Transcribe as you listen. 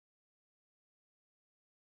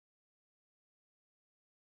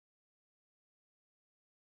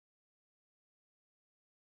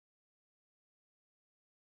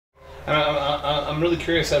And I'm really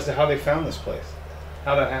curious as to how they found this place,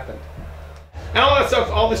 how that happened. And all that stuff,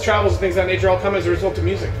 all these travels and things of that nature all come as a result of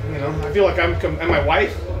music. You know, I feel like and my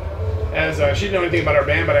wife, as she didn't know anything about our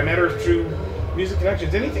band, but I met her through music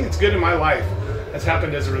connections. Anything that's good in my life has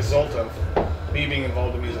happened as a result of me being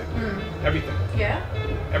involved in music. Everything. Yeah?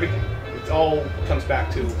 Everything. It all comes back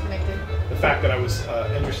to the fact that I was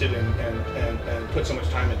interested in and put so much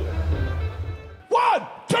time into it. 1,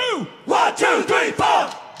 2, 1, 2, 3, 4.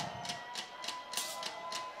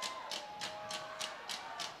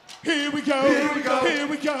 Here we go, here we go, here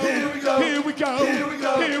we go, here we go, here we go, here we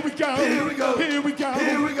go, here we go, here we go, here we go,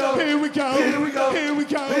 here we go, here we go, here we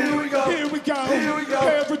go, here we go, here we go, here we go,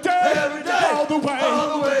 every day, all the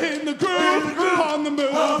way, in the groove, on the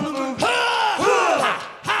move.